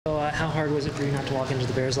hard was it for you not to walk into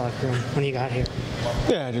the Bears locker room when you got here?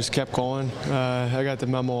 Yeah, I just kept going. I got the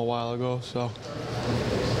memo a while ago, so.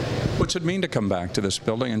 What's it mean to come back to this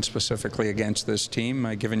building and specifically against this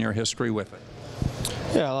team, given your history with it?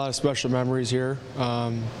 Yeah, a lot of special memories here.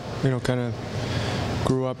 You know, kind of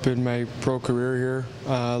grew up in my pro career here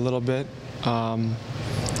a little bit.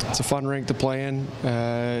 It's a fun rink to play in.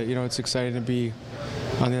 You know, it's exciting to be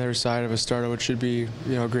on the other side of a start of what should be,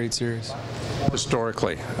 you know, a great series.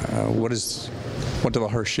 Historically, what do the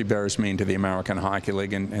Hershey Bears mean to the American Hockey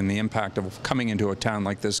League and the impact of coming into a town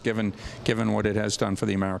like this, given what it has done for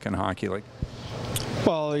the American Hockey League?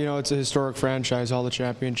 Well, you know, it's a historic franchise. All the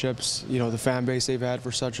championships, you know, the fan base they've had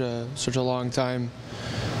for such a long time.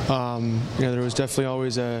 You know, there was definitely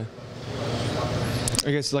always I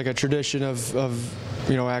guess like a tradition of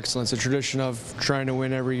you know, excellence, a tradition of trying to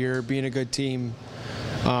win every year, being a good team.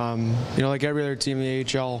 You know, like every other team in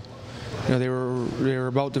the AHL, you know, they were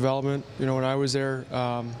about development. You know, when I was there,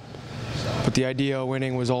 but the idea of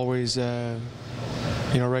winning was always, you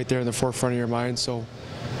know, right there in the forefront of your mind. So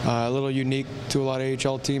a little unique to a lot of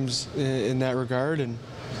AHL teams in that regard, and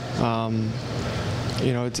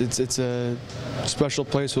you know, it's a special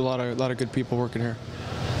place with a lot of good people working here.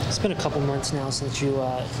 It's been a couple months now since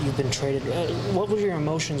you've been traded. What were your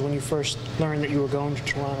emotions when you first learned that you were going to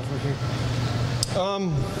Toronto from here?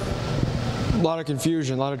 A lot of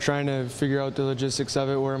confusion, a lot of trying to figure out the logistics of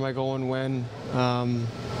it. Where am I going, when,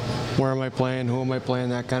 where am I playing, who am I playing,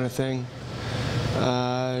 that kind of thing.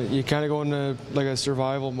 You kind of go into like a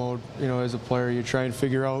survival mode, you know, as a player. You try and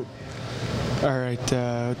figure out, all right,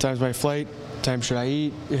 what time's my flight, what time should I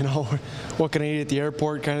eat, you know, what can I eat at the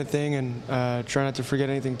airport, kind of thing, and try not to forget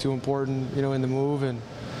anything too important, you know, in the move. And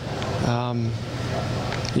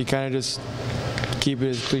you kind of just keep it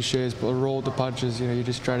as cliche as roll with the punches. You know, you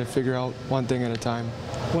just try to figure out one thing at a time.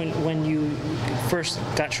 When you first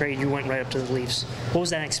got traded, you went right up to the Leafs. What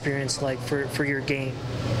was that experience like for your game?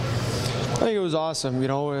 I think it was awesome. You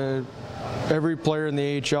know, every player in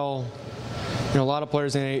the AHL, you know, a lot of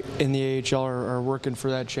players in the AHL are working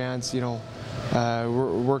for that chance. You know,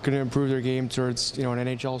 working to improve their game towards, you know, an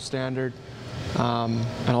NHL standard.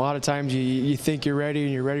 And a lot of times you think you're ready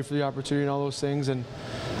and you're ready for the opportunity and all those things. And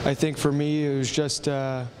I think for me it was just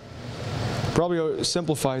probably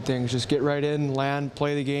simplify things. Just get right in, land,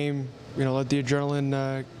 play the game. You know, let the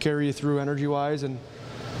adrenaline carry you through energy-wise. And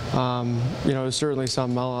you know, it's certainly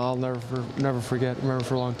something I'll never forget. Remember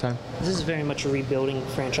for a long time. This is very much a rebuilding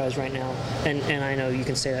franchise right now, and I know you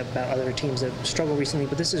can say that about other teams that struggle recently,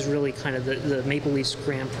 but this is really kind of the Maple Leafs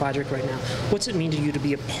grand project right now. What's it mean to you to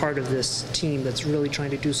be a part of this team that's really trying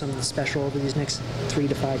to do something special over these next 3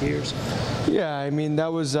 to 5 years? Yeah, I mean,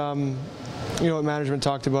 that was you know, what management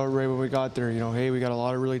talked about right when we got there. You know, hey, we got a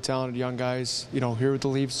lot of really talented young guys, you know, here with the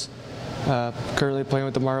Leafs, currently playing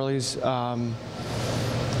with the Marlies.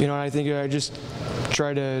 You know, and I think I just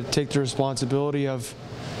try to take the responsibility of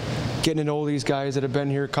getting to know these guys that have been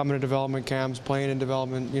here, coming to development camps, playing in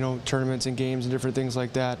development, you know, tournaments and games and different things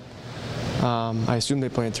like that. I assume they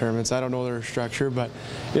play in tournaments. I don't know their structure, but,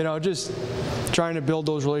 you know, just trying to build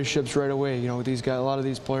those relationships right away. You know, with these guys, a lot of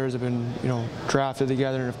these players have been, you know, drafted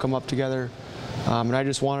together and have come up together. And I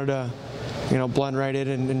just wanted to, you know, blend right in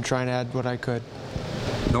and try and add what I could.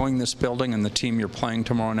 Knowing this building and the team you're playing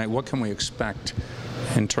tomorrow night, what can we expect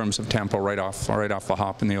in terms of tempo right off the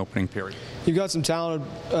hop in the opening period? You've got some talented,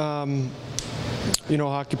 you know,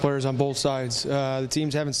 hockey players on both sides. The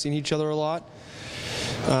teams haven't seen each other a lot.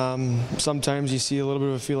 Sometimes you see a little bit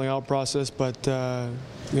of a feeling out process, but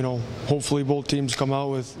you know, hopefully both teams come out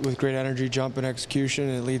with great energy, jump, and execution,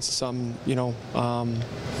 and it leads to something, you know,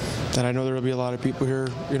 and I know there will be a lot of people here,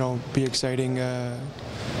 you know, be exciting,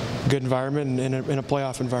 good environment, and in a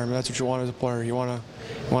playoff environment. That's what you want as a player. You want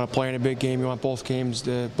to play in a big game. You want both teams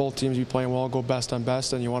to be playing well, go best on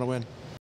best, and you want to win.